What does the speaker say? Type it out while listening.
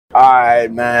All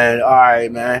right, man. All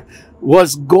right, man.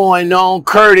 What's going on,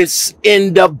 Curtis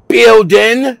in the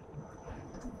building?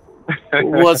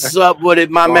 What's up with it,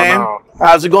 my going man? on?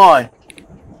 How's it going?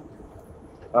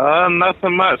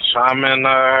 Nothing much. I'm in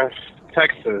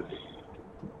Texas.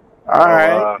 All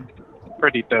right.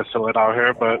 Pretty desolate out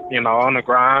here, but on the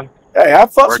grind, Hey, I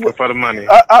fucks working with for the money.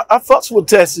 I fucks with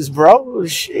Texas, bro.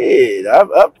 Shit, I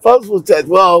fucks with Texas.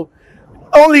 Well,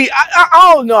 only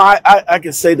I don't know. I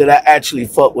can say that I actually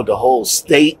fuck with the whole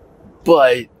state,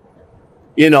 but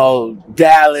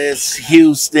Dallas,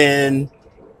 Houston,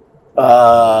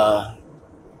 those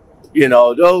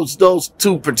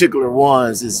two particular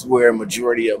ones is where a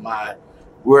majority of my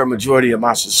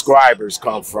subscribers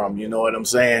come from. You know what I'm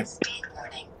saying?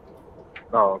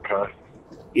 Oh, okay.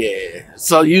 Yeah.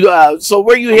 So so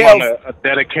where you I'm have on a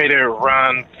dedicated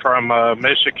run from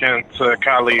Michigan to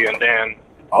Cali, and then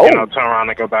turn around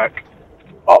and go back.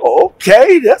 Oh,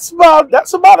 okay. That's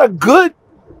about a good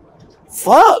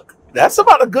fuck. That's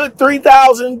about a good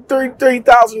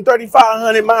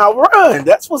 3,500 mile run.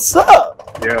 That's what's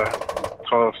up. Yeah,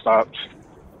 12 stops.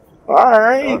 All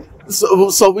right.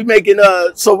 So we making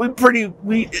how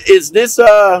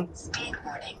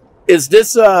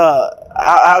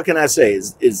can I say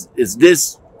is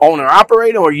this owner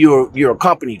operator or you're a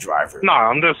company driver? No,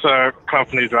 I'm just a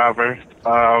company driver.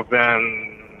 I've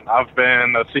been a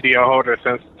CDL holder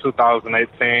since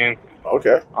 2018.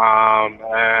 Okay.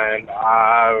 And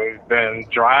I've been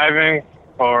driving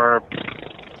for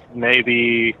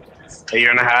maybe a year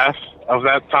and a half of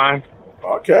that time.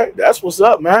 Okay, that's what's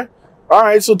up, man. All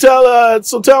right, so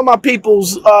tell my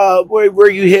peoples where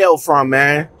you hail from,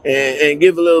 man, and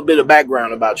give a little bit of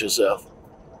background about yourself.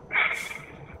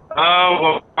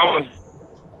 Well, I was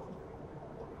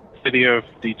city of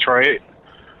Detroit.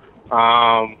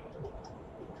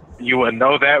 You would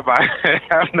know that by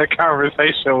having a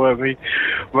conversation with me,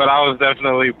 but I was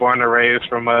definitely born and raised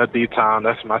from D-Town.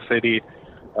 That's my city.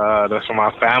 That's where my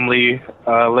family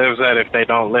lives at. If they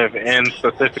don't live in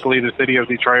specifically the city of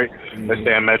Detroit, they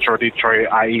stay in Metro Detroit,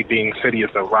 i.e. being cities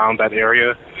around that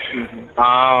area.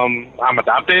 I'm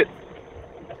adopted.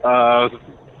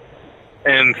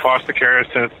 In foster care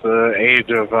since the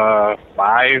age of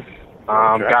 5.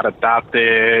 Got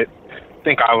adopted. I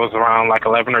think I was around like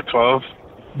 11 or 12.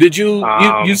 Did you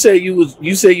say you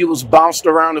was bounced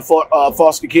around in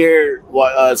foster care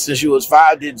since you was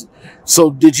 5? Did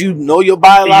you know your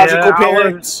biological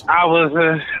parents? I was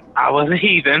a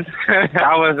heathen.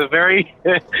 I was a very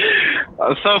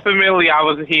familiarly. I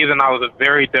was a heathen. I was a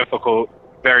very difficult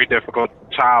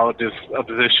child, just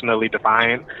oppositionally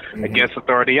defiant against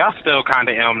authority. I still kind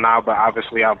of am now, but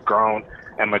obviously I've grown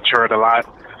and matured a lot.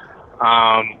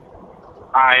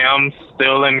 I am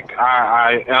still in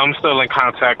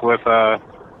contact with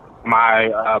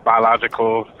my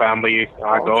biological family.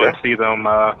 I go and see them,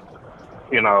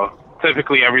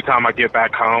 typically every time I get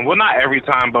back home. Well, not every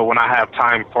time, but when I have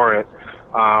time for it,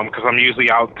 because I'm usually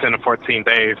out 10 to 14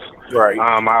 days. Right.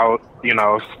 Out,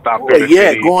 stop through the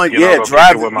city,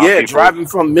 driving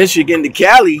from Michigan to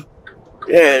Cali.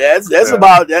 Yeah, that's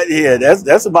about that. Yeah,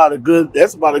 that's about a good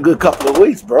couple of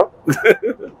weeks, bro.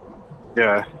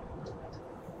 Yeah.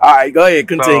 All right, go ahead,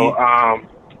 continue.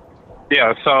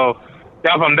 So,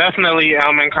 I'm definitely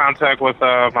in contact with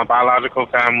my biological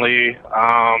family.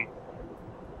 I'm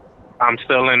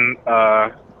still in,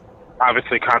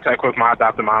 obviously, contact with my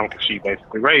adopted mom because she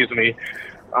basically raised me.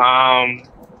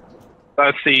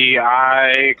 Let's see,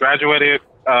 I graduated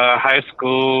high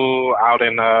school out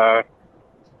in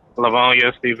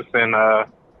Livonia, Stevenson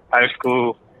High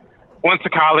School. Went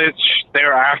to college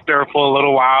thereafter for a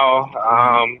little while.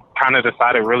 Kind of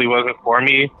decided it really wasn't for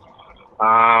me.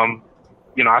 I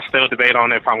still debate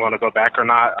on if I'm going to go back or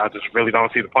not. I just really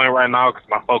don't see the point right now because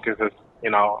my focus is,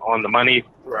 on the money,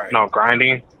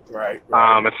 grinding. Right.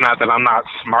 It's not that I'm not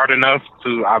smart enough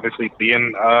to obviously be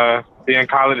in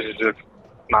college. It's just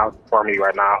not for me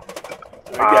right now.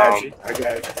 I got you.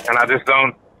 And I just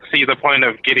don't see the point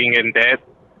of getting in debt.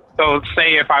 So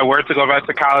say if I were to go back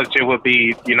to college, it would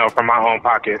be, from my own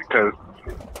pocket because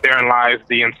therein lies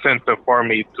the incentive for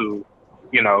me to,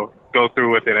 go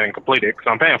through with it and complete it because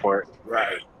I'm paying for it.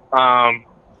 Right.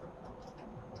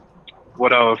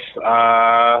 What else?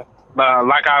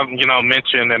 Like I,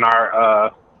 mentioned in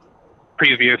our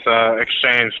previous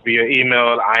exchange via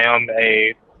email, I am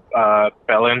a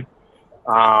felon.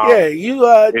 If you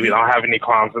don't have any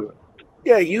qualms.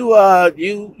 Yeah, you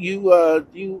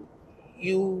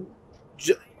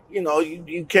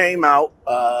came out.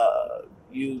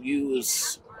 You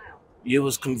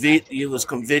was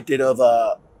convicted of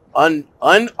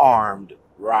unarmed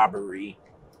robbery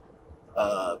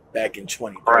back in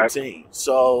 2013. Right.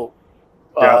 So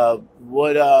Yep.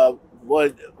 What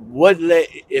led,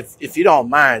 if you don't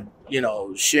mind,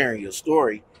 sharing your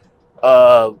story,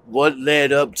 what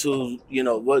led up to,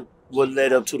 what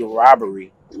led up to the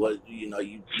robbery? So What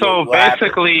happened?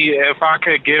 basically, if I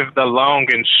could give the long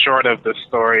and short of the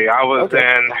story, I was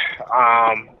Okay.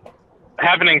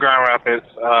 happened in Grand Rapids,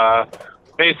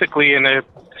 basically in a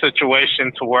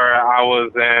situation to where I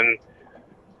was in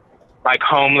like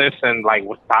homeless and like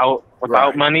without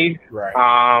Right. money. Right.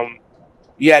 Um,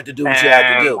 You had to do what you had to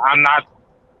and do. I'm not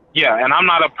Yeah, and I'm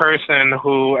not a person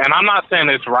who, and I'm not saying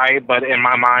it's right, but in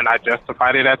my mind, I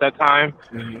justified it at that time.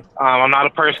 Hmm. I'm not a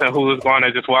person who is going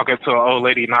to just walk up to an old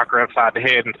lady, knock her upside the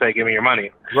head, and say, "Give me your money."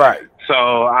 Right.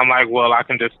 So I'm like, well, I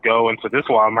can just go into this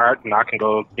Walmart and I can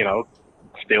go,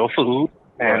 steal food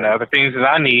and Right. other things that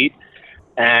I need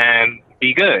and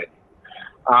be good.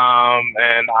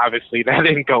 And obviously that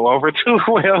didn't go over too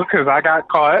well because I got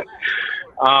caught.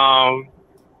 Um,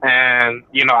 and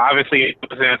obviously,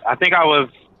 I think I was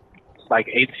like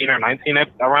 18 or 19 at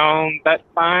around that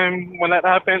time when that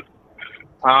happened.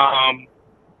 Um,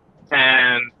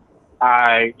 and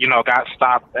I, got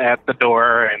stopped at the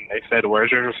door and they said,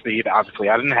 "Where's your receipt?" Obviously,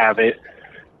 I didn't have it.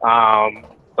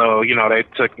 So, they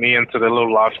took me into the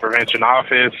little loss prevention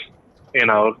office, you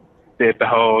know, did the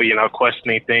whole,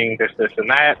 questioning thing, this, and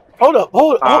that. Hold up.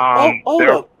 Hold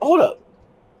There, up. Hold up.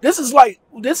 This is like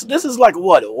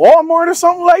what, a Walmart or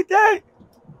something like that?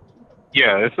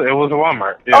 yeah, it was a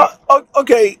Walmart. Yeah.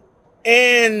 Okay.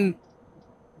 And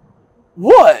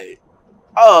what?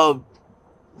 Uh,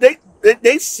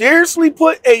 they seriously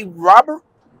put a robber?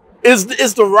 Is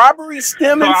the robbery So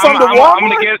stemming I'm from the I'm I'm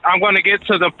gonna Walmart? get I'm gonna get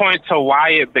to the point to why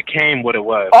it became what it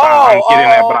was. I'm Oh, getting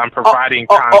that, but oh, I'm oh, providing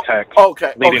oh, oh, context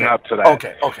okay, leading up to that.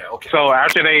 okay. So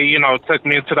after they, took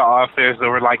me into the office, there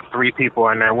were like three people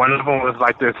in there. One of them was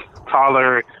like this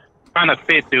taller, kind of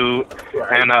fit dude,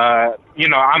 Right, and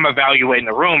I'm evaluating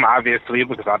the room obviously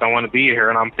because I don't want to be here,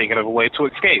 and I'm thinking of a way to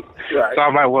escape. right. So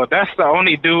I'm like, well, that's the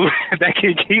only dude that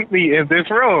can keep me in this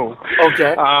room,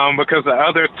 Okay. because the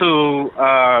other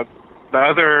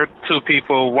two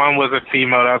people, one was a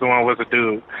female, the other one was a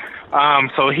dude.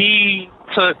 So he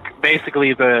took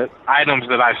basically the items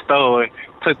that I stole and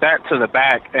took that to the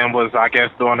back and was, I guess,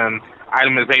 doing an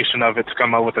itemization of it to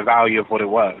come up with the value of what it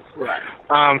was. Right.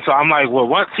 So I'm like, well,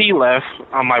 once he left,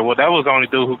 I'm like, well, that was the only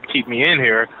dude who could keep me in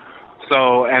here.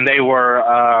 So, and they were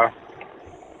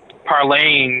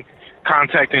parlaying,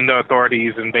 contacting the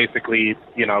authorities, and basically,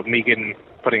 me getting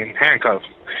put in handcuffs.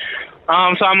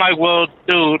 So I'm like, well,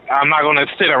 dude, I'm not going to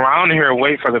sit around here and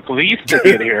wait for the police to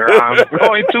get here. I'm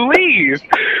going to leave.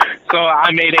 So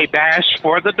I made a dash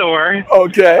for the door.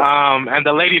 Okay. And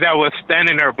the lady that was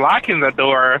standing there blocking the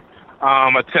door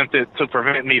attempted to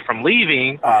prevent me from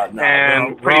leaving No,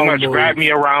 and pretty wrong much move. grabbed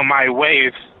me around my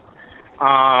waist.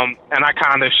 And I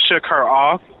kind of shook her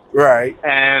off Right.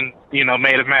 and,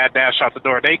 made a mad dash out the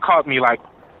door. They caught me like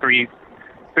three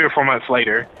or 4 months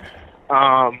later.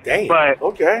 Damn. But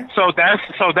Okay. so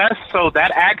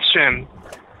that action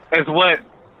is what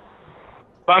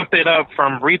bumped it up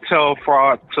from retail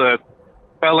fraud to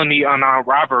felony unarmed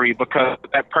robbery because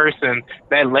that person,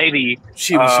 that lady,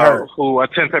 She was hurt. who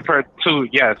attempted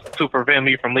to prevent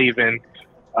me from leaving,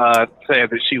 said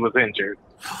that she was injured.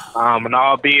 And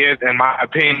albeit, in my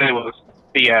opinion, it was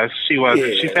BS. She was.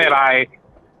 Yeah. She said I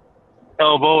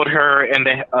elbowed her in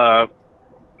the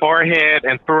forehead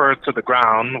and threw her to the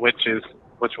ground, which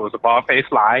was a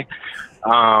bald-faced lie.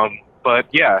 But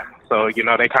yeah, so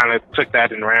they kind of took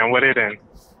that and ran with it, and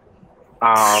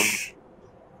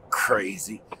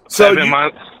Crazy. 7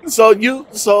 months. So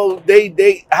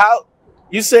they how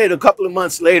you said a couple of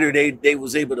months later they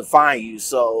was able to find you.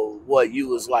 So what, you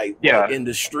was like Yeah. in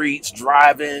the streets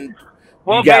driving?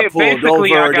 Well, you got pulled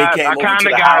basically, over. I They came over kind to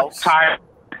of the got house. tired.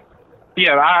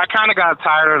 Yeah, I kind of got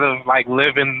tired of like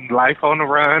living life on the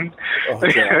run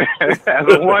Okay. as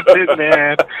a wanted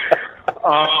man.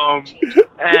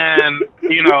 And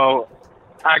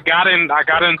I got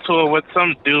into it with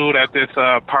some dude at this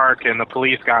park, and the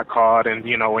police got called. And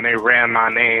when they ran my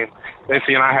name, they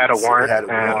seen I had a warrant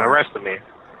and arrested me.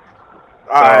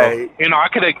 All right. I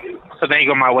could have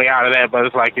finagled my way out of that, but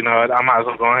it's like I might as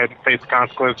well go ahead and face the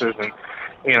consequences and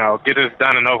get this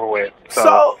done and over with.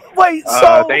 So wait,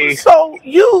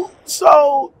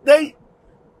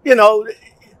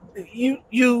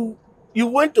 you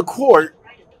went to court.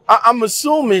 I'm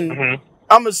assuming. Mm-hmm.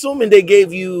 I'm assuming they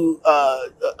gave you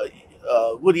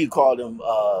what do you call them?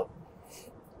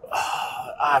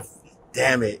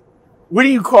 Damn it, what do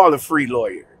you call a free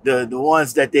lawyer? The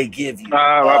ones that they give you.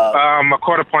 A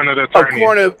court-appointed attorney.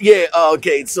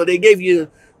 Okay. So they gave you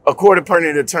a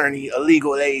court-appointed attorney, a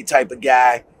legal aid type of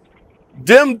guy.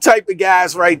 them type of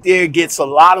guys right there gets a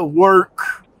lot of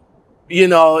work, you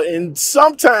know, and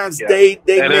sometimes they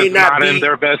may not be in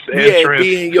their best interest.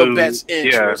 Be in your best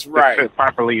interest, right?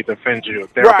 Properly defend you.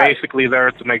 They're basically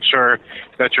there to make sure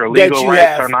that your legal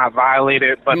rights are not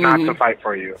violated, but not to fight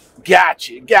for you.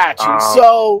 Gotcha.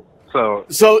 So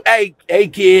hey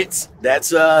kids,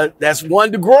 that's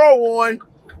one to grow on.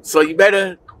 So you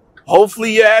better,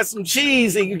 hopefully you have some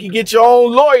cheese and you can get your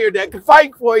own lawyer that can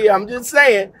fight for you. I'm just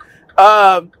saying,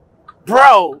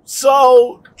 bro.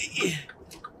 So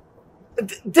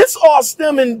this all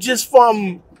stemming just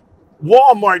from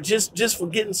Walmart, just for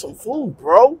getting some food,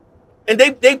 bro. And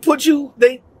they put you,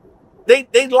 they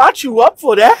locked you up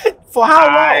for that. For how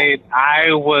long?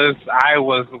 I was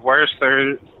worse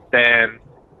than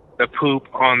the poop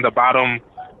on the bottom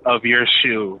of your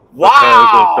shoe. Wow.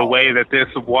 Because of the way that this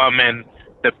woman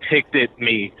depicted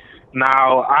me.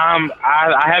 Now,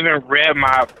 I haven't read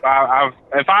my.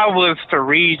 If I was to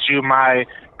read you my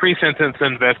pre-sentence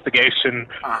investigation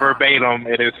verbatim,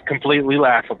 it is completely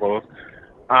laughable.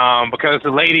 Because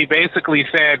the lady basically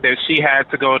said that she had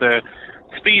to go to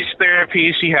speech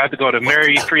therapy. She had to go to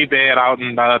Mary Free Bed out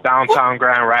in downtown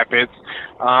Grand Rapids.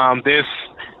 This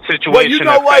situation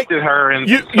affected her in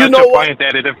such a point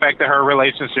that it affected her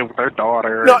relationship with her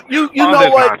daughter. No, you know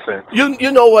what?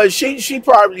 You know what? She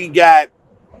probably got,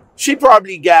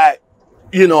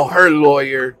 you know, her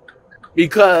lawyer,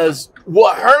 because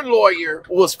what her lawyer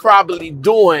was probably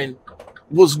doing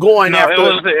was going after.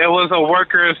 It was a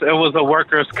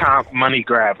workers comp money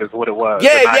grab is what it was.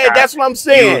 Yeah, that's what I'm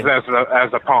saying. Used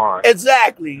as a pawn.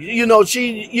 Exactly. You know,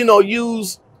 she, you know,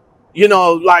 used, you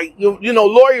know, like, you know,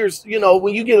 lawyers, you know,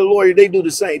 when you get a lawyer, they do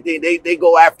the same thing. They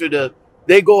go after the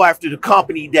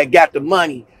company that got the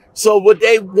money. So what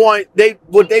they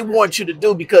want you to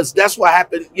do, because that's what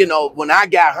happened, you know, when I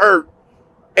got hurt,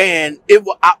 and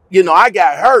I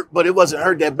got hurt, but it wasn't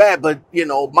hurt that bad. But, you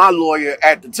know, my lawyer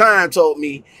at the time told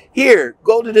me, here,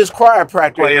 go to this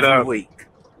chiropractor every week.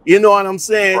 You know what I'm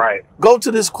saying? Right. Go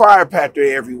to this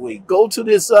chiropractor every week. Go to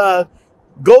this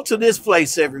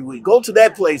place every week. Go to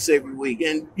that place every week.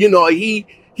 And, you know, he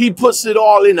puts it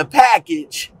all in a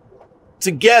package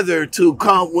together to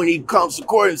come when he comes to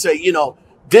court and say, you know,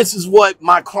 this is what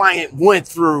my client went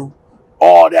through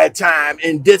all that time,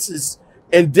 and this is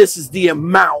the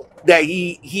amount that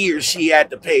he or she had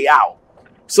to pay out.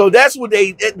 So that's what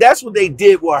they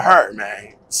did with her,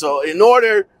 man. So in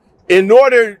order,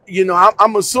 you know,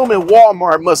 I'm assuming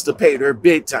Walmart must have paid her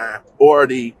big time, or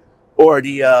the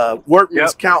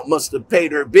workman's count must have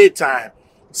paid her big time.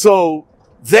 So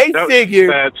they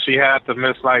figured that she had to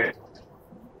miss like.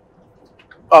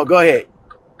 Oh, go ahead.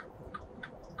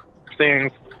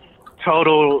 Things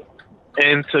total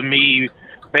into me.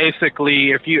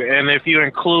 Basically, if you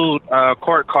include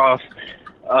court costs,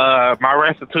 my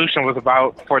restitution was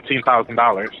about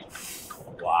 $14,000.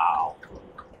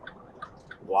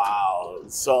 Wow.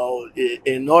 So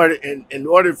in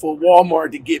order for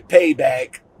Walmart to get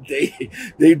payback,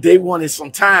 they wanted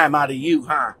some time out of you,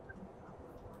 huh?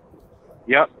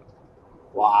 Yep.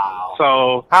 Wow.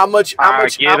 So how much time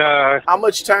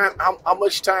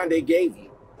they gave you?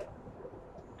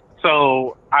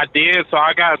 So I did. So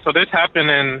this happened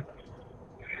in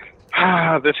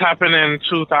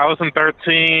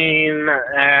 2013,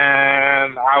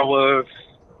 and I was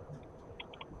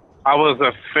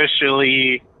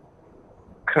officially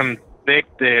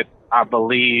convicted, I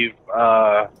believe,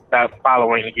 that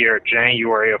following year,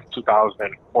 January of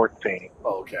 2014.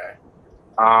 Okay.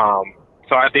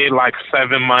 So I did like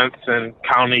 7 months in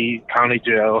county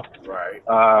jail. Right.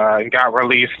 And got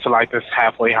released to like this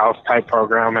halfway house type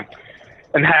program,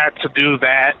 and had to do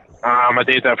that. I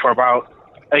did that for about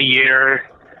a year.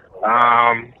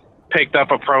 Picked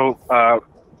up a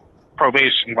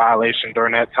probation violation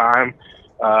during that time,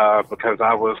 because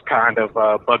I was kind of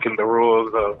bucking the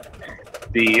rules of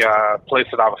the place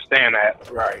that I was staying at.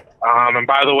 Right. And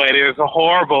by the way, it is a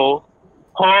horrible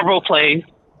place.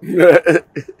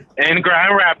 In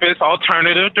Grand Rapids,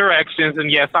 alternative directions, and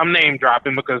yes, I'm name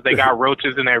dropping because they got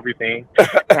roaches and everything.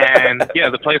 And yeah,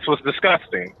 the place was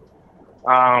disgusting.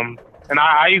 And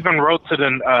I even wrote to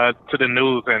the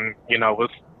news, and you know, was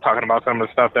talking about some of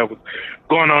the stuff that was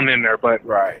going on in there. But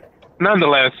right,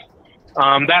 nonetheless,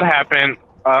 that happened.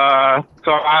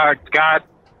 So I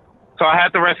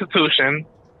had the restitution.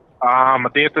 I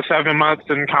did the 7 months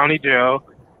in county jail.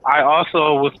 I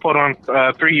also was put on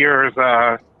 3 years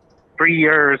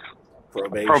probation.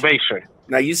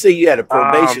 Now you say you had a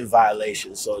probation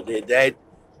violation. So did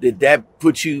Did that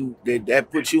put you in jail?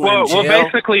 Well,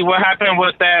 basically what happened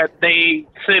was that they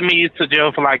sent me to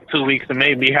jail for like 2 weeks and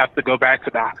made me have to go back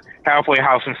to the halfway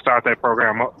house and start that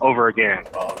program over again.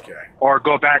 Okay. Or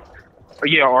go back,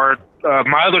 or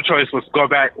my other choice was go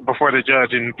back before the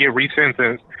judge and get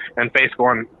resentenced and face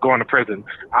going to prison.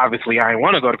 Obviously, I didn't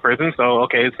want to go to prison, so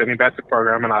okay, send me back to the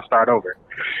program and I start over.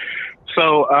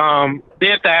 So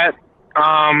did that.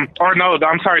 Or no,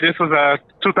 I'm sorry, this was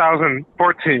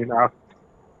 2014.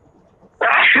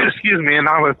 Excuse me, and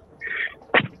I was.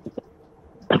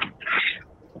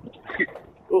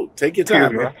 Oh, take your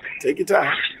time, bro. Take your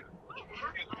time.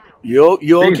 You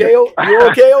okay? You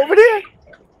okay over there?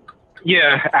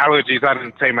 Yeah, allergies. I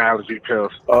didn't take my allergy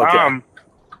pills. Okay.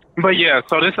 But yeah,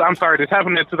 so this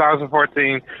happened in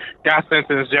 2014. Got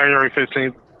sentenced January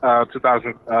 15th,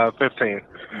 2015.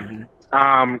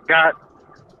 Mm-hmm.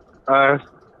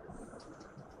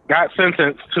 Got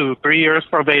sentenced to 3 years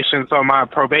probation. So my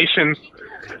probation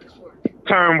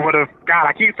term would have. God,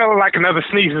 I keep feeling like another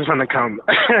sneeze is gonna come.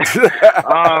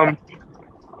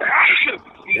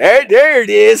 There it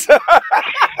is.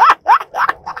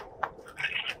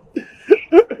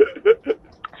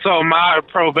 So my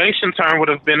probation term would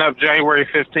have been up January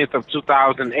 15th of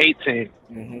 2018.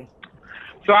 Mm-hmm.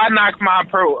 So I knocked my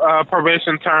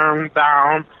probation term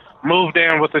down, moved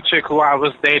in with a chick who I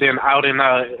was dating out in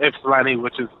Ypsilanti,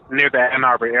 which is near the Ann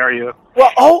Arbor area.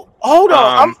 Well, hold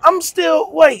on. I'm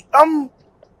still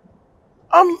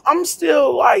I'm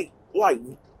still like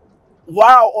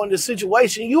wow on the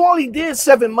situation. You only did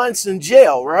 7 months in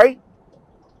jail, right?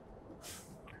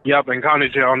 Yep, in county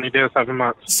jail only did 7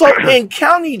 months. So in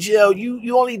county jail,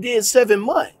 you only did 7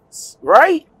 months,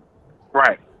 right?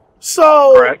 Right.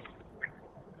 So correct.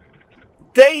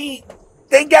 They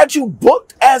got you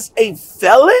booked as a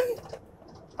felon?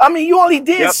 I mean, you only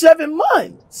did 7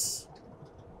 months.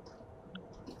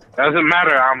 Doesn't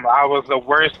matter. I was the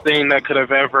worst thing that could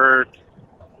have ever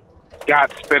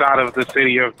got spit out of the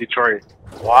city of Detroit.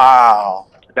 Wow.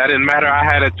 That didn't matter. I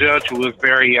had a judge who was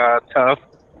very tough.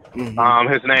 Mm-hmm.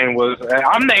 His name was,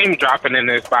 I'm name dropping in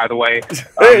this, by the way.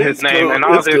 His name, cool. And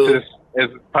all this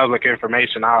is public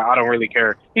information. I don't really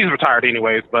care. He's retired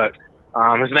anyways, but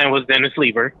his name was Dennis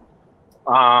Lever.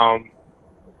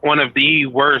 One of the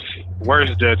worst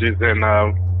judges and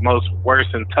most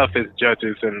worst and toughest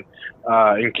judges in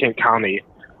Kent County.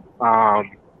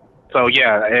 So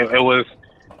yeah, it was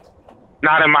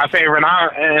not in my favor, and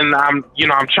I'm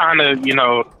trying to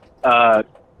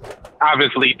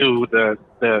obviously do the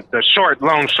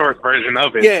long short version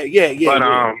of it. Yeah. But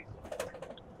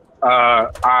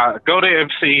I go to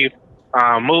MC,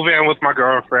 move in with my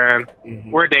girlfriend.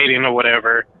 Mm-hmm. We're dating or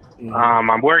whatever. Mm-hmm.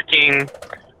 I'm working,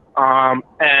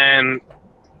 and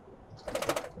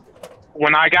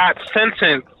when I got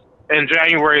sentenced in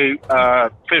January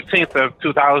 15th of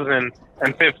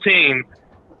 2015,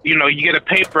 you get a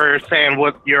paper saying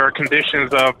what your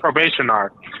conditions of probation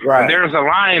are. Right. And there's a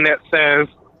line that says,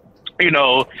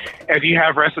 if you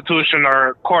have restitution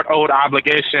or court owed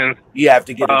obligations, you have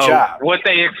to get a job. What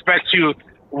they expect you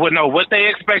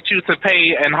to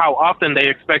pay and how often they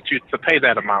expect you to pay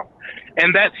that amount.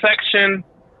 And that section,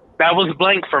 that was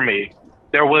blank for me.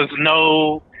 There was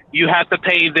no, you have to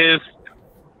pay this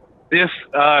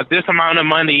amount of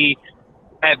money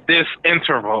at this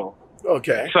interval.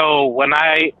 Okay. So when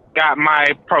I got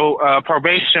my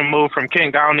probation moved from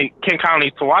Kent County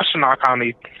to Washtenaw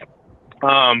County,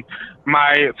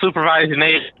 my supervising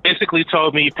agent basically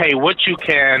told me pay what you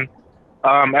can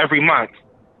every month.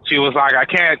 She was like, I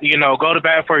can't, go to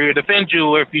bat for you, defend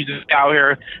you if you just out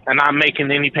here and not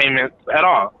making any payments at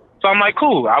all. So I'm like,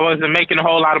 cool. I wasn't making a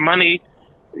whole lot of money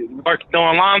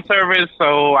doing lawn service,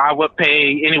 so I would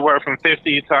pay anywhere from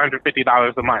 $50 to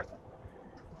 $150 a month.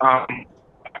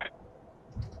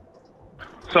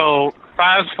 So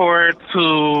fast forward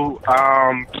to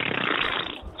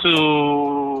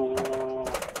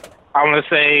I want to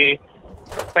say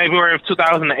February of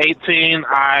 2018,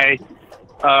 I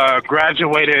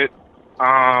graduated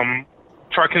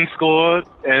trucking school.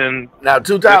 And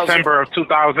December of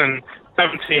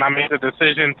 2017, I made the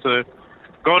decision to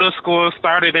go to school.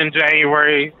 Started in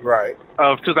January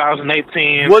of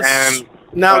 2018.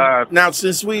 Now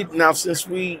since we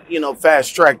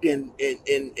fast tracked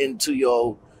into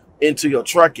your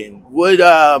trucking,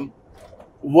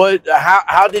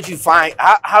 how did you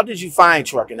find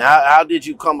trucking? How did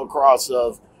you come across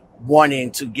of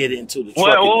wanting to get into the trucking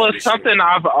Well, it was industry? something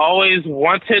I've always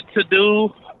wanted to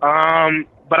do,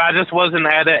 but I just wasn't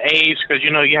at an age, because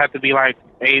you have to be like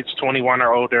age 21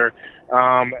 or older,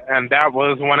 and that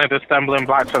was one of the stumbling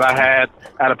blocks that I had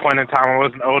at a point in time. I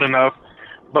wasn't old enough,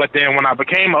 but then when I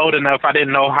became old enough, I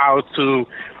didn't know how to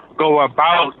go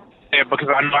about it because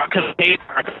I know I couldn't pay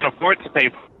for it. I couldn't afford to pay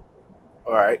for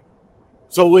All right.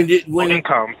 So when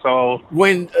income. So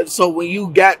when you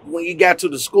got to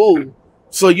the school,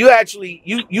 so you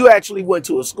actually went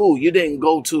to a school. You didn't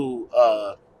go to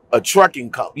a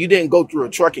trucking company. You didn't go through a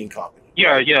trucking company.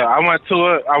 yeah, yeah. I went to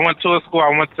a school.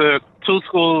 I went to 2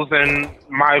 schools in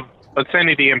my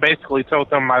vicinity and basically told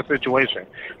them my situation.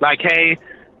 Like, hey,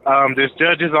 this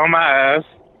judge is on my ass.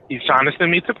 He's trying to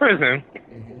send me to prison.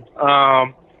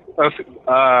 And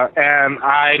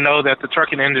I know that the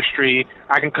trucking industry,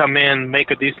 I can come in,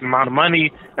 make a decent amount of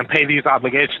money, and pay these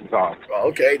obligations off.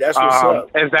 Okay, that's what's up.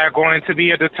 Is that going to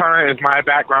be a deterrent? Is my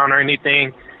background or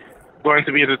anything going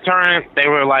to be a deterrent? They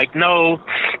were like, no.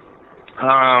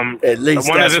 At least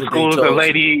one of the schools, a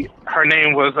lady, her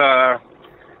name was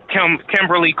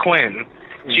Kimberly Quinn.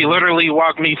 She literally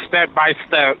walked me step by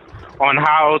step on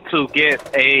how to get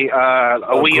a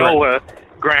WIOA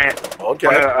grant.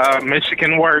 Okay.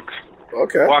 Michigan Works.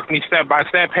 Okay. Walk me step by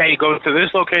step. Hey, go to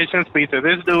this location, speak to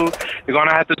this dude. You're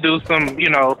gonna have to do some,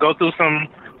 go through some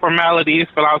formalities,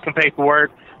 fill out some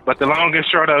paperwork. But the long and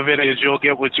short of it is, you'll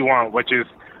get what you want, which is,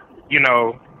 get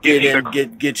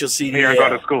your CDL here and go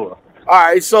to school. All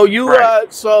right. So you Right.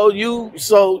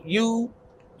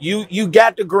 you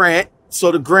got the grant.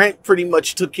 So the grant pretty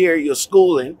much took care of your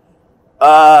schooling.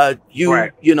 Right.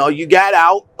 You got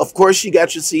out. Of course, you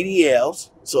got your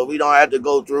CDLs, so we don't have to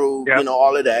go through, Yep.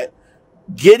 all of that.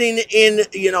 Getting in,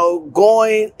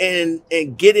 going and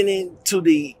getting into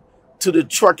the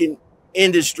trucking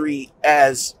industry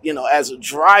as a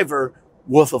driver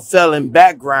with a felon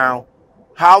background.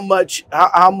 How much?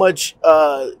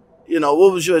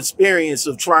 What was your experience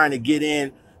of trying to get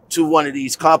in to one of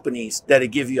these companies that'll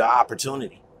give you an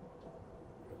opportunity?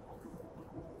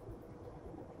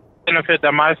 Benefit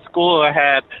that my school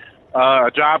had a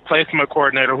job placement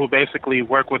coordinator who basically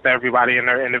worked with everybody in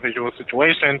their individual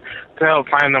situation to help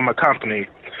find them a company.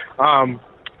 But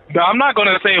I'm not going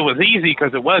to say it was easy,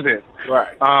 because it wasn't.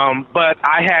 Right. But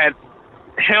I had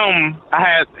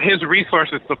his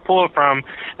resources to pull from,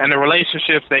 and the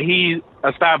relationships that he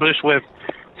established with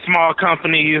small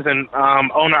companies and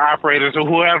owner-operators or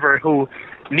whoever who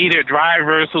needed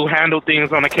drivers, who handled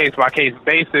things on a case-by-case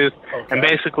basis, and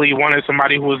basically wanted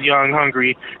somebody who was young,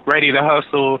 hungry, ready to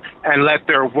hustle, and let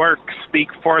their work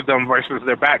speak for them versus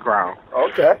their background.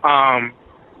 Okay.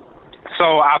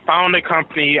 So I found a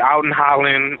company out in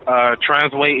Holland,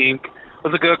 Transway Inc. It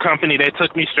was a good company. They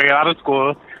took me straight out of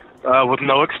school with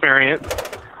no experience,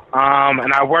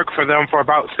 and I worked for them for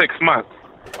about 6 months.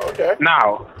 Okay.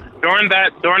 Now, during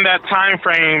that time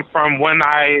frame from when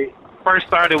I first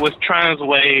started with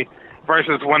Transway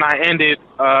versus when I ended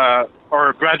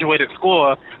or graduated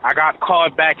school, I got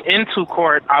called back into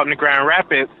court out in the Grand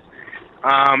Rapids.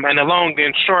 And the long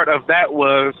and short of that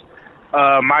was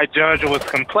my judge was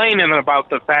complaining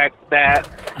about the fact that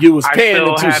you was I paying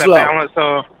still too had slow. a balance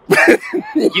of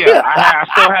I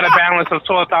still had a balance of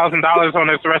 $12,000 on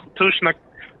this restitution.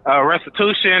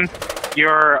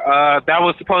 That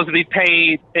was supposed to be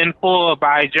paid in full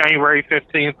by January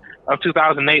 15th of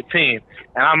 2018.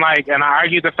 And I'm like, and I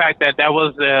argued the fact that that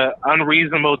was an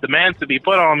unreasonable demand to be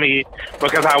put on me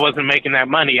because I wasn't making that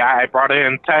money. I brought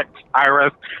in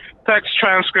IRS text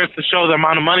transcripts to show the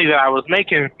amount of money that I was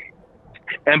making.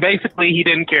 And basically he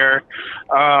didn't care.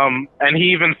 And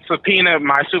he even subpoenaed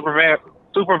my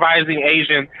supervising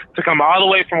agent to come all the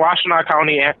way from Washtenaw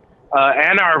County, Ann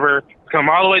Arbor, come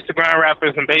all the way to Grand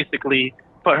Rapids and basically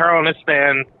put her on the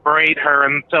stand, berate her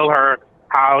and tell her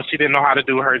how she didn't know how to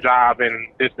do her job and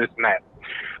this and that.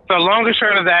 So long and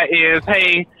short of that is,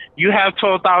 hey, you have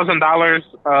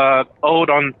 $12,000 owed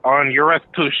on your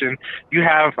restitution.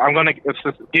 I'm going to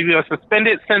give you a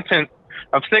suspended sentence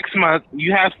of 6 months.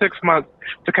 You have 6 months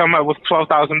to come up with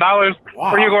 $12,000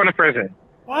 or you're going to prison.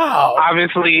 Wow.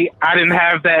 Obviously, I didn't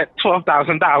have that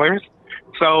 $12,000.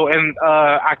 So in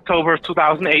October of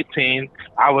 2018,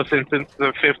 I was sentenced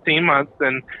to 15 months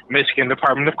in Michigan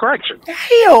Department of Corrections.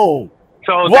 Damn.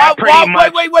 So that pretty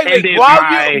much ended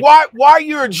while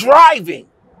you're driving,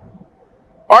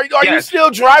 are you still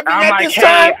driving at this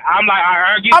time? I'm like, I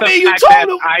argued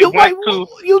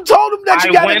you told him that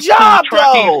you got a job, I went to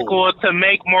trucking school to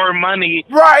make more money,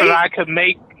 right? So that I could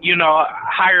make,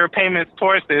 higher payments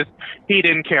towards this. He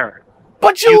didn't care.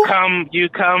 But you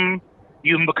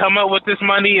come up with this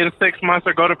money in 6 months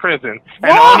or go to prison.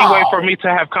 And the only way for me to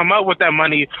have come up with that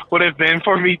money would have been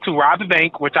for me to rob a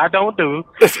bank, which I don't do,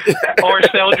 or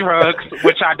sell drugs,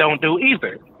 which I don't do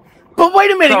either. But wait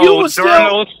a minute, so you was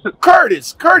still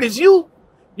Curtis, you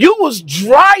was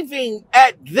driving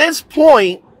at this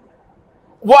point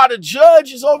while the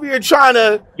judge is over here trying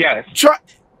to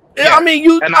Yeah. I mean,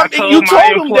 you and I told him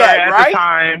employer that, at right? the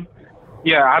time.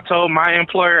 Yeah, I told my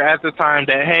employer at the time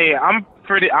that, hey, I'm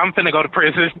finna go to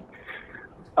prison.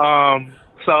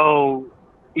 So,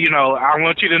 you know, I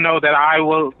want you to know that I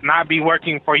will not be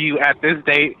working for you at this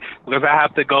date because I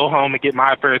have to go home and get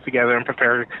my affairs together and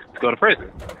prepare to go to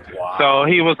prison. Wow. So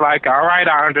he was like, all right,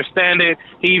 I understand it.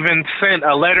 He even sent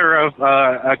a letter of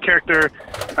a character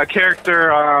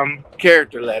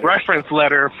letter, reference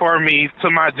letter for me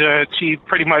to my judge. He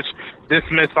pretty much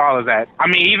dismissed all of that. I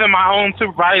mean, even my own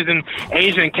supervising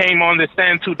agent came on the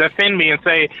stand to defend me and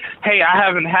say, hey, I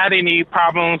haven't had any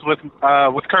problems with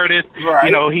Curtis. Right.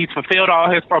 You know, he's fulfilled all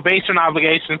his probation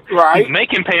obligations. Right. He's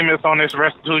making payments on his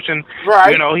restitution.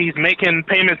 Right. You know, he's making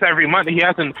payments every month. He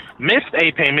hasn't missed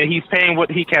a payment. He's paying what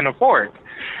he can afford.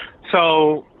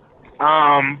 So,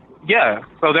 yeah,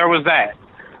 so there was that.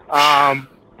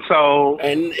 So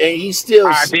and he still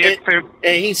and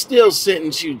he still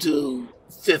sentenced you to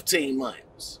 15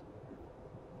 months.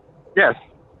 Yes.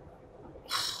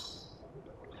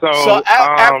 So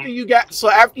after you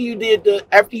did the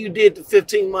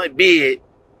 15-month bid,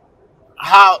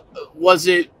 how was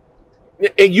it?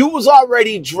 And you was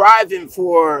already driving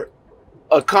for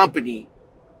a company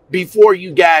before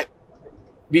you got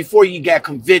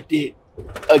convicted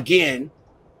again.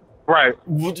 Right.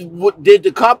 Did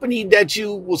the company that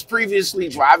you was previously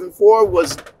driving for,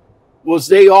 was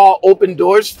they all open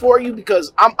doors for you?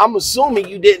 Because I'm assuming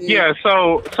you didn't. Yeah.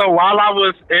 So while I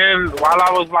was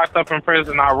locked up in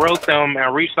prison, I wrote them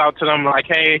and reached out to them like,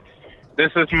 hey,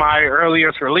 this is my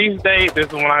earliest release date. This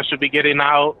is when I should be getting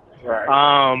out.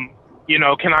 Right. You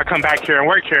know, can I come back here and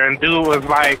work here? And dude was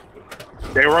like,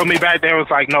 they wrote me back. They was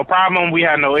like, no problem. We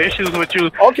had no issues with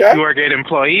you. Okay. You are a good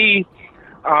employee.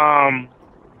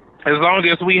 As long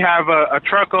as we have a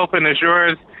truck open as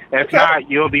yours, if not,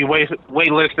 you'll be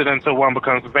waitlisted until one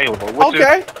becomes available, which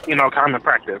is, you know, common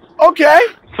practice. Okay.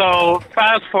 So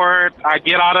fast forward, I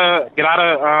get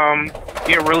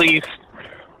released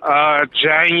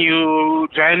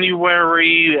January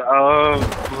of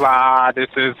this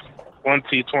is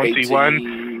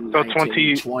 2021.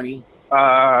 2020.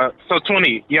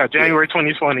 January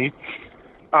 2020.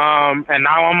 And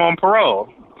now I'm on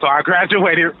parole. So I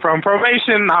graduated from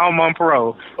probation. Now I'm on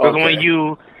parole. Because when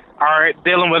you are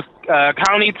dealing with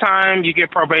county time, you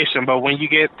get probation. But when you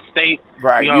get state,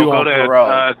 right, you go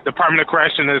to Department of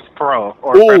Correction is parole.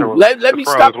 Or federal. Let me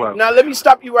stop. Well. Now let me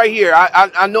stop you right here.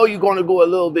 I know you're going to go a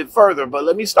little bit further, but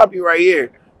let me stop you right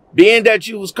here. Being that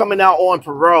you was coming out on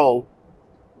parole,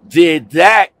 did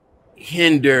that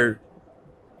hinder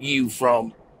you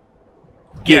from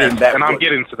getting back? And I'm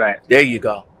getting to that. There you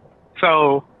go.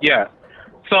 So yeah.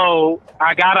 So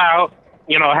I got out,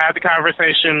 you know, had the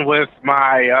conversation with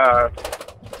my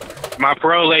my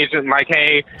parole agent, like,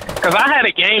 hey, because I had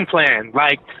a game plan,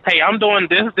 like, hey, I'm doing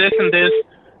this, and this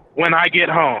when I get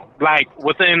home. Like,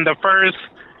 within the first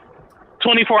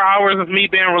 24 hours of me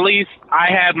being released,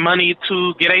 I had money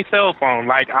to get a cell phone.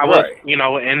 Like, I was, you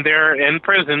know, in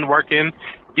prison working,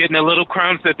 getting the little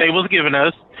crumbs that they was giving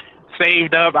us,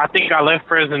 saved up. I think I left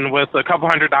prison with a couple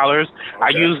 $100. I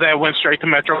used that, went straight to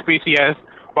Metro PCS.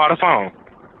 Bought a phone.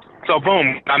 So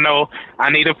boom, I know I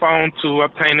need a phone to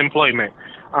obtain employment.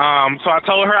 So I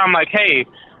told her, I'm like, hey,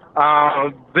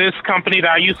 this company that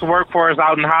I used to work for is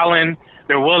out in Holland.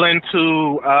 They're willing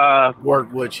to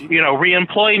work with you, you know,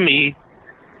 re-employ me.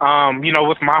 You know,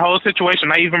 with my whole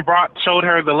situation. I even showed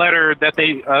her the letter that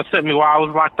they sent me while I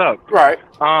was locked up. Right.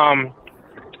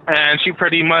 And she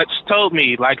pretty much told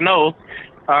me, like, no,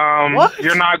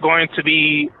 you're not going to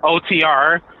be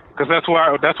OTR. Because that's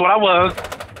what I was.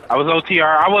 I was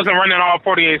OTR. I wasn't running all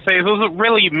 48 states. It was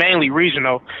really mainly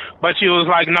regional. But she was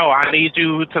like, no, I need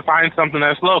you to find something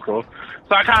that's local.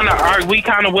 So we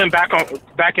kind of went back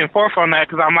and forth on that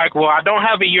because I'm like, well, I don't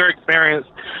have a year experience.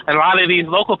 And a lot of these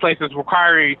local places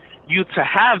require you to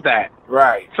have that.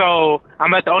 Right. So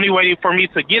I'm like, the only way for me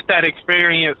to get that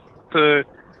experience to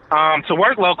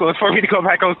work local is for me to go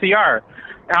back OTR.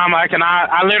 And I'm like, and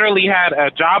I literally had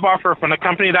a job offer from the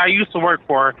company that I used to work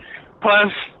for,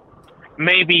 plus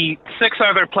maybe 6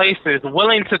 other places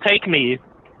willing to take me.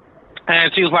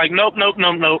 And she was like, nope,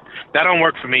 that don't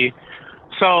work for me.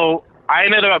 So I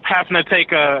ended up having to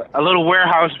take a little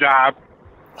warehouse job.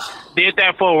 Did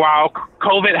that for a while.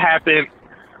 COVID happened.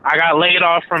 I got laid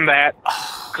off from that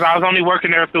because I was only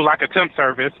working there through like a temp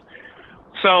service.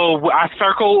 So I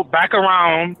circled back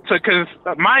around because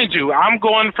mind you, I'm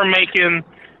going from making,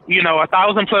 you know,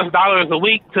 $1,000+ a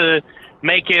week to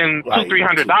making like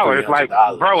 $200-$300. Like,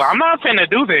 bro, I'm not finna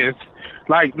do this.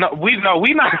 Like, no, we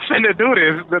not finna do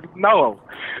this. No.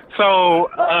 So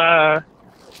I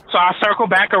circle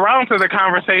back around to the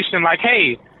conversation like,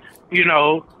 hey, you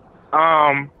know,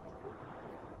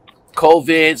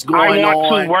 COVID's going I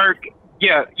want on. to work.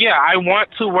 Yeah, I want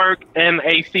to work in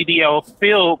a CDL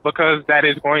field because that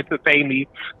is going to pay me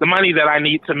the money that I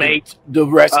need to make the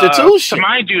restitution. To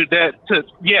mind you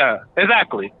yeah,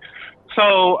 exactly.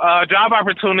 So, job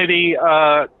opportunity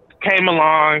came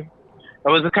along. It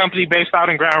was a company based out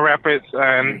in Grand Rapids,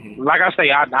 and like I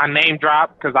say, I name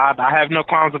drop because I have no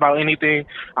qualms about anything.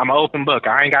 I'm an open book.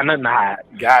 I ain't got nothing to hide.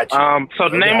 Gotcha. So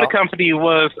the name of the company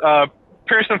was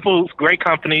Pearson Foods, great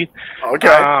company.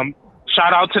 Okay.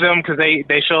 Shout out to them because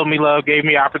they showed me love, gave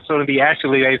me opportunity.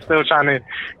 Actually, they still trying to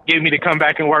get me to come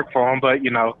back and work for them, but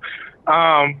you know.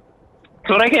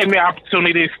 So they gave me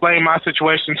opportunity to explain my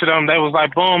situation to them. They was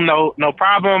like, boom, no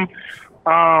problem.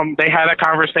 They had a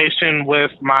conversation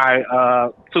with my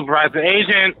supervising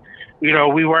agent. You know,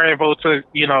 we were able to,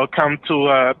 you know, come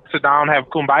to sit down, have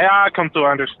kumbaya, come to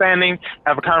an understanding,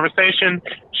 have a conversation.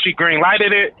 She green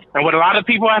lighted it. And what a lot of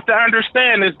people have to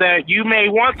understand is that you may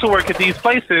want to work at these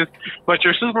places, but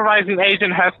your supervising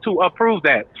agent has to approve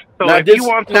that. So now if you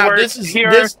want to work here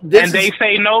and they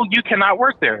say no, you cannot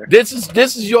work there. This is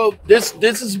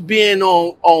being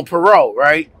on parole,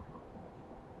 right?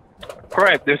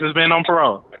 Correct. This has been on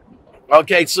parole.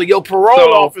 Okay, so your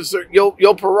parole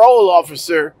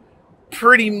officer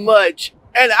pretty much,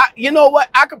 and you know what?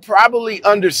 I could probably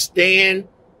understand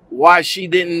why she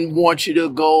didn't want you to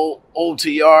go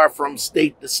OTR from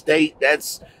state to state.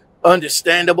 That's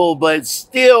understandable, but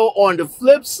still on the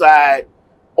flip side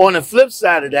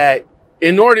of that,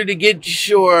 in order to get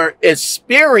your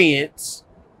experience,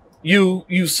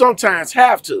 you sometimes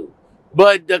have to.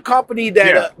 But the company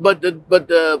that, but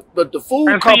the food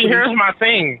and company. See, here's my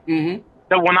thing.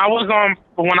 That when I was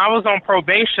on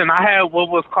probation, I had what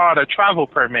was called a travel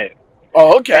permit.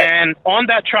 Oh, okay. And on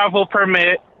that travel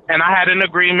permit, and I had an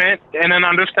agreement and an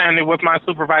understanding with my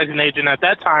supervising agent at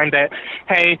that time that,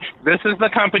 hey, this is the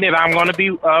company that I'm going to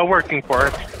be working for.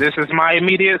 This is my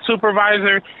immediate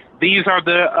supervisor. These are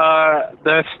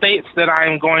the states that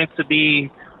I'm going to be.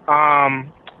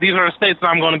 These are the states that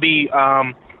I'm going to be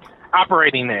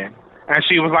operating in. And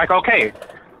she was like, okay.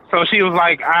 So she was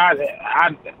like,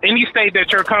 any state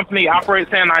that your company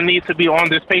operates in, I need to be on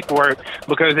this paperwork,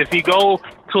 because if you go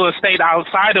to a state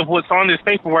outside of what's on this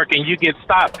paperwork and you get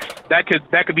stopped, that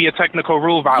could be a technical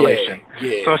rule violation.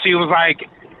 Yeah. So she was like,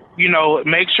 you know,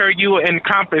 make sure you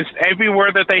encompass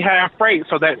everywhere that they have freight,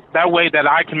 so that way that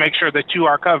I can make sure that you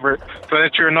are covered, so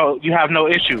that you have no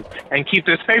issue, and keep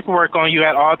this paperwork on you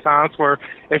at all times, where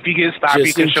if you get stopped,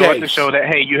 you can show it to show that,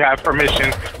 hey, you have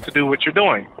permission to do what you're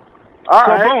doing. All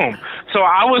right. Boom. So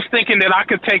I was thinking that I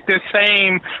could take this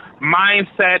same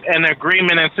mindset and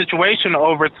agreement and situation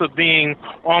over to being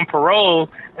on parole,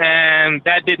 and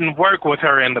that didn't work with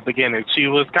her in the beginning. She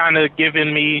was kind of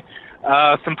giving me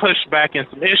some pushback and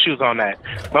some issues on that.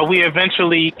 But we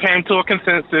eventually came to a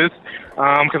consensus,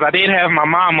 because I did have my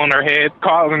mom on her head,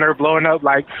 calling her, blowing up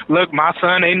like, look, my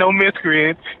son ain't no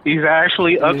miscreant. He's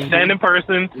actually an upstanding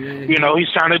person. You know,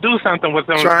 he's trying to do something with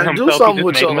himself. He just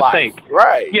made a mistake.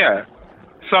 Right. Yeah.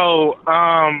 So,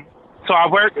 so I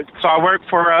worked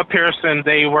for Pearson.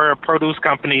 They were a produce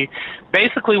company.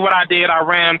 Basically, what I did, I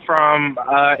ran from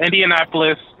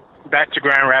Indianapolis back to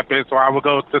Grand Rapids, where I would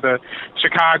go to the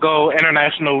Chicago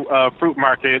International Fruit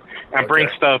Market and bring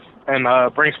stuff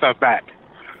back.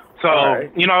 So,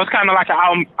 you know, it's kind of like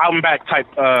an out and back type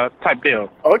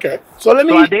deal. Okay. So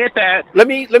I did that. Let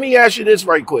me ask you this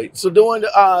right quick. So doing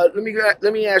let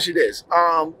me ask you this.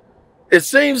 It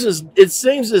seems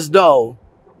as though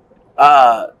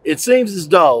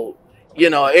you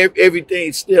know,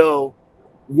 everything still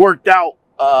worked out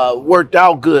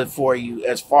good for you,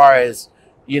 as far as,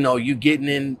 you know, you getting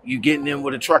in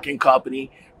with a trucking company,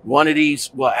 one of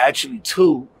these, well, actually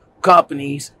two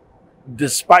companies,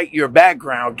 despite your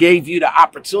background, gave you the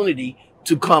opportunity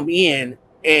to come in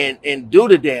and do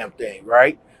the damn thing,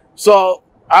 right? So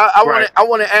I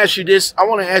want to ask you this. I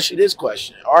want to ask you this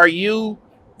question.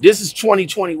 This is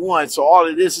 2021, so all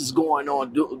of this is going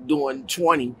on during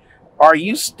 20. Are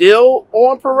you still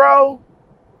on parole?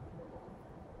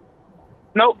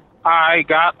 Nope. I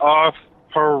got off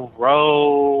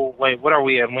parole. Wait, what are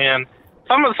we at? When?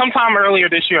 Sometime earlier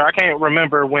this year. I can't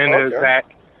remember when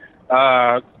exact.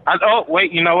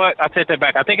 Wait, you know what? I take that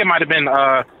back. I think it might have been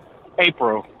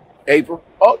April. April.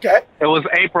 Okay. It was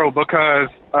April because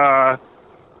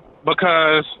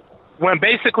when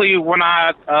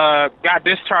I got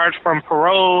discharged from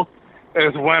parole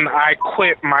is when I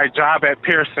quit my job at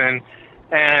Pearson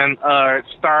and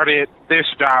started this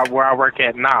job where I work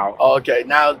at now. Okay.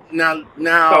 Now,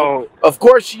 so, of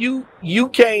course, you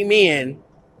came in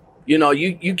You know,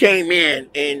 you came in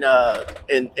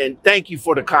and thank you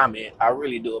for the comment. I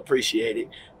really do appreciate it.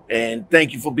 And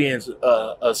thank you for being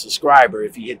a subscriber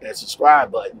if you hit that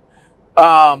subscribe button.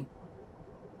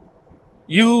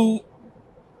 You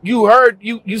heard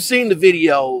you seen the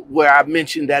video where I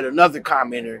mentioned that another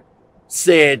commenter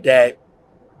said that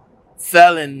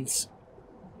felons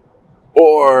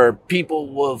or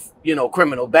people with, you know,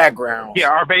 criminal backgrounds,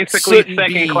 are basically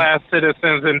second-class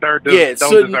citizens and don't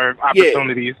deserve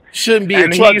opportunities. Shouldn't be a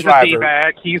truck driver. He's a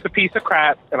D-bag. He's a piece of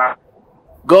crap. And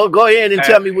go ahead and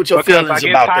tell me what your feelings about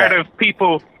that. I get tired of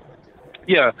people.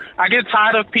 Yeah, I get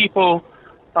tired of people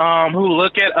who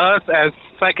look at us as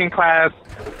second-class,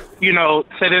 you know,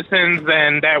 citizens,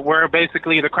 and that we're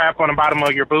basically the crap on the bottom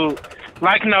of your boot.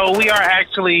 Like, no, we are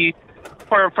actually.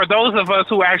 For those of us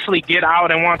who actually get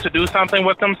out and want to do something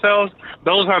with themselves,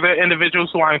 those are the individuals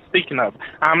who I'm speaking of.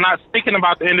 I'm not speaking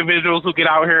about the individuals who get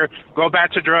out here, go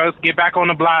back to drugs, get back on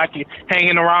the block,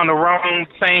 hanging around the wrong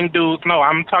same dudes. No,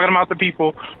 I'm talking about the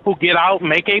people who get out,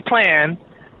 make a plan,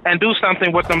 and do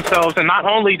something with themselves, and not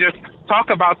only just talk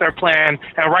about their plan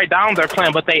and write down their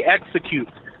plan, but they execute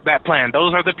that plan.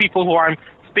 Those are the people who I'm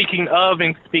speaking of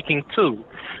and speaking to.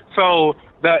 So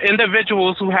the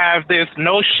individuals who have this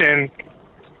notion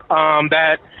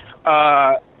that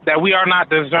we are not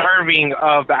deserving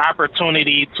of the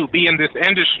opportunity to be in this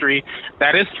industry,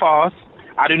 that is false.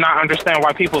 I do not understand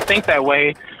why people think that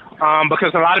way,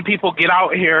 because a lot of people get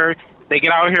out here,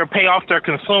 pay off their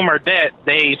consumer debt,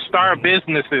 they start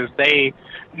businesses, they,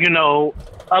 you know,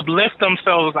 uplift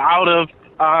themselves out of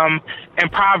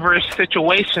impoverished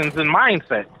situations and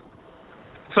mindsets.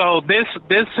 So this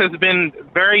has been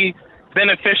very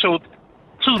beneficial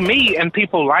to me and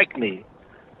people like me.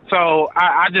 So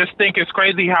I just think it's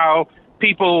crazy how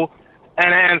people,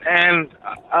 and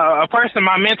a person,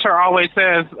 my mentor always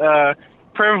says,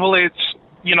 privilege,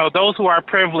 you know, those who are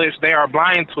privileged, they are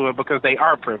blind to it because they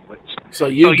are privileged. So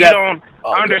you don't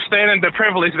understand the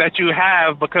privilege that you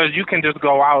have because you can just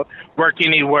go out, work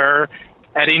anywhere,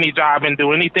 at any job and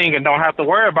do anything and don't have to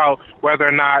worry about whether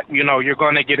or not, you know, you're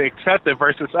going to get accepted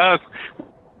versus us, you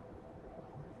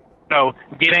know,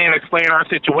 get in, explain our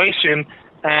situation,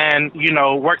 and, you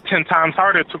know, work 10 times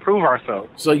harder to prove ourselves.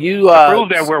 So you prove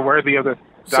that we're worthy of the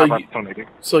job opportunity.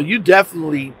 So you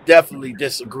definitely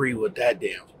disagree with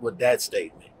that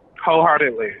statement.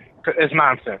 Wholeheartedly. It's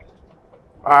nonsense.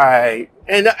 All right.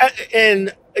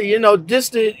 And you know,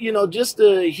 just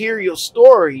to hear your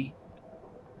story,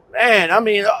 man, I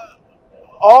mean,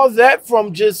 all that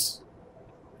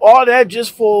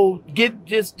just for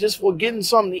getting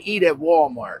something to eat at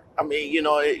Walmart. I mean, you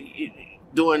know,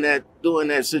 doing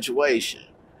that situation.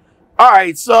 All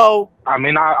right, so I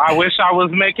mean, I wish I was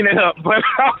making it up, but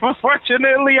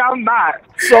unfortunately, I'm not.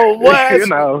 So what? You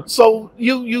know, so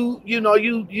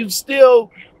you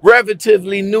still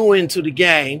relatively new into the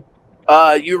game.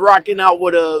 You're rocking out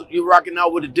with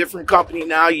a different company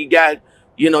now. You got,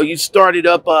 you know, you started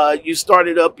up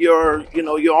your, you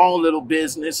know, your own little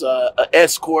business, a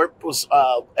S Corp,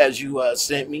 as you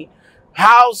sent me.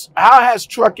 How has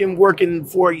trucking working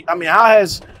for you? I mean, how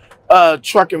has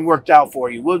trucking worked out for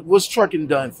you? What's trucking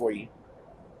done for you?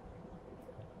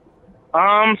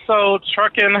 So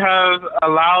trucking has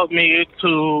allowed me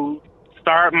to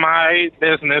start my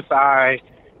business. I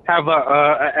have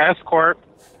a S Corp.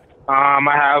 I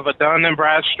have a Dun &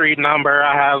 Bradstreet number.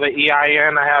 I have an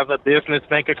EIN. I have a business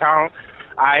bank account.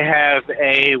 I have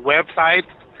a website.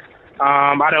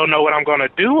 I don't know what I'm going to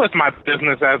do with my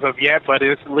business as of yet, but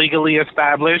it's legally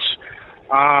established.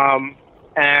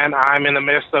 And I'm in the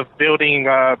midst of building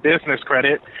business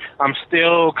credit. I'm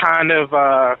still kind of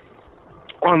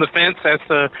on the fence as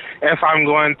to if I'm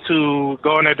going to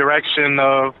go in a direction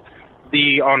of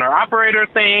the owner-operator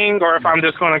thing or if I'm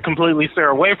just going to completely steer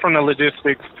away from the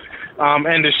logistics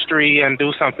industry and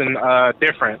do something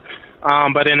different.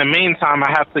 But in the meantime,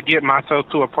 I have to get myself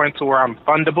to a point to where I'm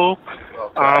fundable.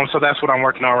 Okay. So that's what I'm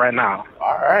working on right now.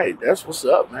 All right. That's what's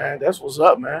up, man. That's what's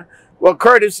up, man. Well,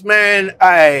 Curtis, man,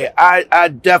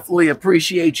 I definitely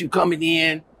appreciate you coming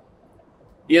in.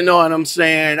 You know what I'm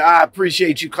saying? I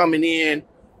appreciate you coming in,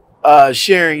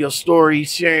 sharing your story,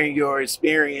 sharing your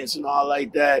experience and all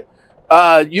like that.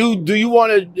 Do you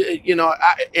want to, you know,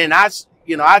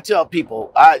 I tell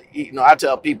people,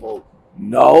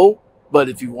 no, but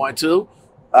if you want to,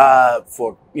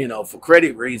 for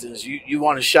credit reasons, you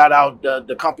want to shout out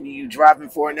the company you driving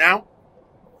for now?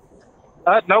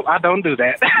 No, I don't do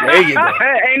that. There you go.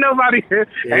 Ain't nobody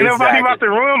about to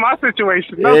ruin my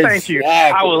situation. No, exactly. Thank you.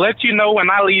 I will let you know when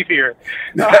I leave here.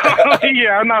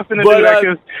 Yeah, I'm not gonna do that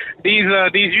because these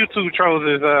YouTube trolls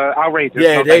is outrageous.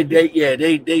 Yeah, they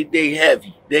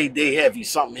heavy. They heavy.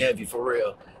 Something heavy for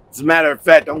real. As a matter of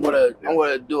fact, I'm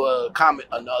gonna do a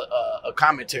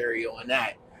commentary on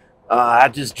that. I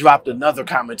just dropped another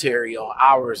commentary on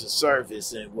hours of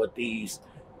service and what these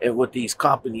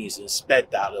companies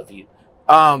expect out of you.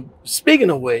 Speaking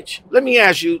of which, let me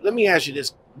ask you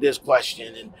this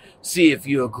question and see if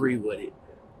you agree with it.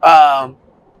 Now,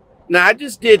 I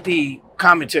just did the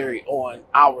commentary on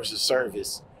hours of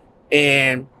service,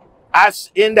 and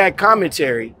in that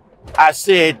commentary, I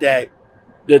said that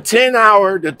the 10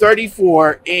 hour, the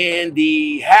 34, and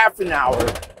the half an hour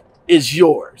is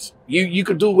yours. You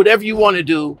can do whatever you want to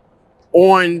do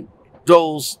on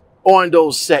those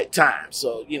set times.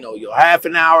 So, your half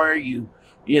an hour, you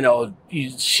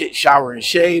shower and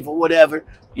shave or whatever,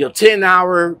 your 10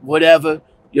 hour, whatever,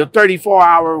 your 34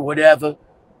 hour, whatever.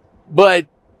 But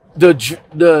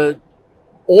the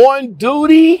on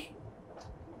duty,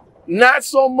 not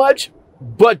so much,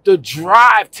 but the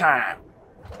drive time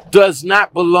does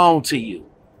not belong to you.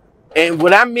 And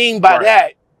what I mean by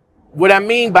that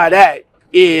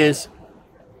is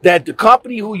that the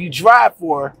company who you drive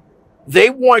for, they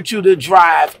want you to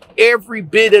drive every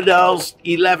bit of those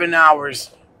 11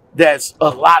 hours that's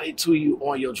allotted to you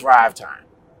on your drive time.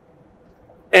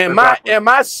 Am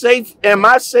I safe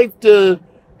to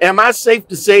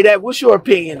say that? What's your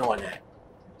opinion on that?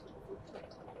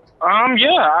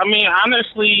 Yeah, I mean,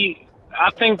 honestly, I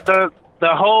think the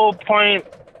whole point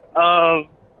of,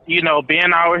 being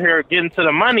out here getting to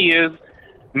the money is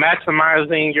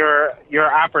maximizing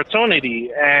your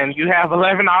opportunity, and you have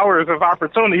 11 hours of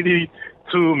opportunity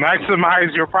to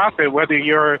maximize your profit, whether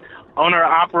you're owner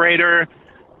operator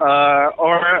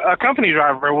or a company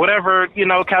driver, whatever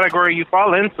category you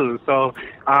fall into. So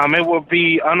it would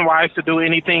be unwise to do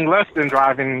anything less than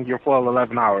driving your full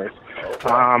 11 hours.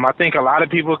 I think a lot of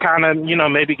people kind of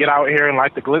maybe get out here and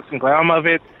like the glitz and glam of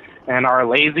it and are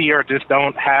lazy or just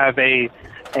don't have a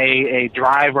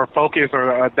drive or focus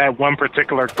or that one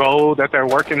particular goal that they're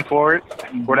working towards,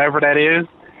 whatever that is.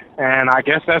 And I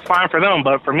guess that's fine for them.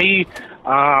 But for me,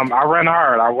 I run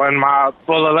hard. I run my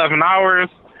full 11 hours,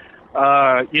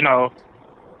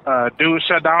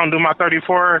 shut down, do my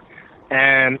 34,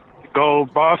 and go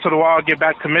balls to the wall, get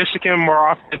back to Michigan. More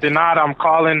often than not, I'm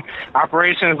calling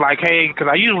operations like, hey, because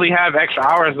I usually have extra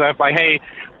hours left, like, hey,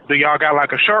 do y'all got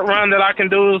like a short run that I can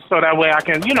do so that way I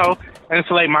can,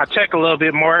 insulate my check a little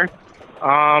bit more.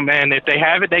 And if they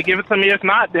have it, they give it to me. If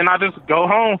not, then I just go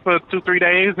home for 2-3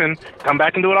 days and come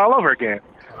back and do it all over again.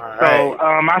 All right. So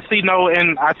I see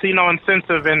no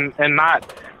incentive in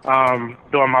not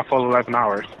doing my full 11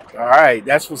 hours. All right,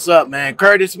 that's what's up, man.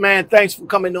 Curtis, man, thanks for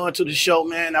coming on to the show,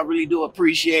 man. I really do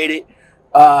appreciate it.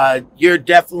 You're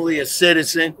definitely a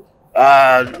citizen.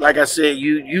 Like I said,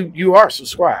 you are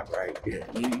subscribed, right? Yeah,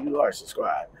 you are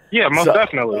subscribed. Yeah, most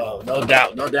definitely. Oh, no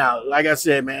doubt, no doubt. Like I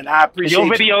said, man, I appreciate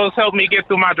your videos help me get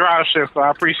through my drive shift, so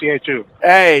I appreciate you.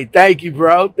 Hey, thank you,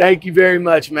 bro. Thank you very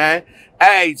much, man.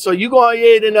 Hey, so you go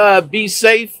ahead and be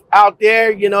safe out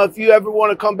there. If you ever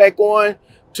want to come back on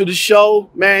to the show,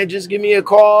 man, just give me a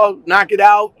call, knock it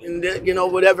out, and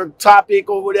whatever topic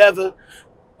or whatever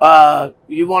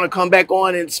you want to come back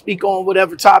on and speak on,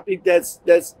 whatever topic that's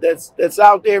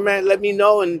out there, man. Let me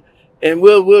know and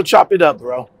we'll chop it up,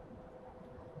 bro.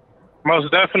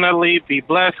 Most definitely. Be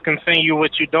blessed. Continue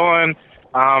what you're doing.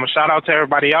 Shout out to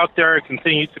everybody out there.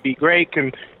 Continue to be great.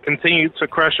 Continue to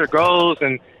crush your goals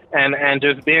and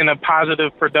just being a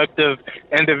positive, productive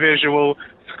individual.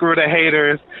 Screw the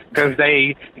haters, because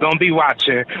they gonna be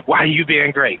watching while you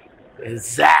being great.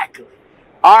 Exactly.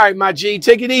 All right, my G,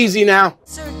 take it easy now.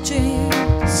 Searching,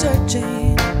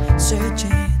 searching,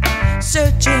 searching,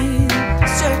 searching,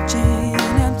 searching,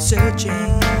 I'm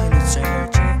searching,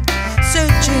 searching,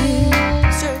 searching.